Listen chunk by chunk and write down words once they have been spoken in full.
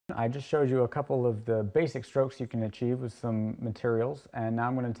I just showed you a couple of the basic strokes you can achieve with some materials, and now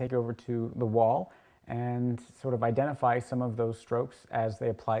I'm going to take over to the wall and sort of identify some of those strokes as they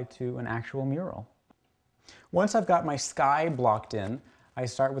apply to an actual mural. Once I've got my sky blocked in, I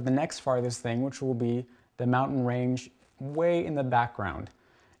start with the next farthest thing, which will be the mountain range way in the background.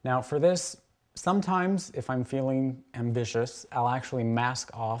 Now for this, sometimes if I'm feeling ambitious, I'll actually mask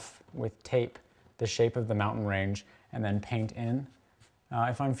off with tape the shape of the mountain range and then paint in.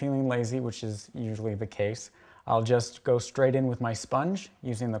 If I'm feeling lazy, which is usually the case, I'll just go straight in with my sponge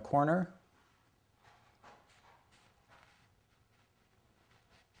using the corner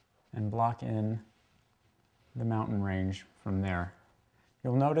and block in the mountain range from there.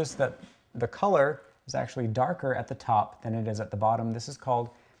 You'll notice that the color is actually darker at the top than it is at the bottom. This is called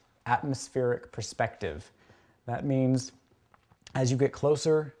atmospheric perspective. That means as you get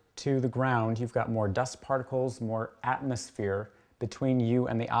closer to the ground, you've got more dust particles, more atmosphere between you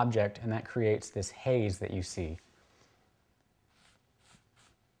and the object, and that creates this haze that you see.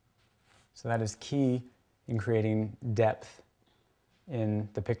 So that is key in creating depth in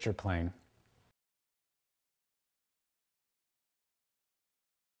the picture plane.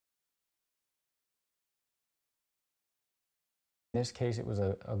 In this case, it was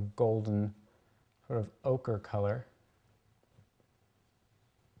a golden sort of ochre color.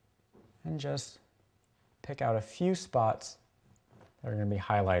 And just pick out a few spots that are going to be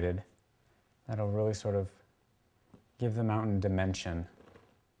highlighted. That'll really sort of give the mountain dimension.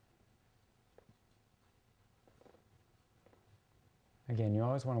 Again, you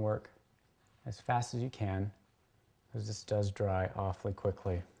always want to work as fast as you can, because this does dry awfully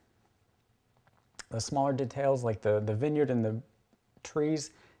quickly. The smaller details like the vineyard and the trees,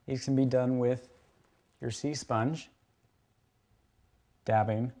 these can be done with your sea sponge,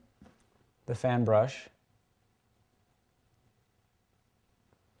 dabbing the fan brush,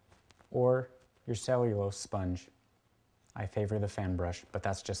 or your cellulose sponge. I favor the fan brush, but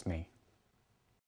that's just me.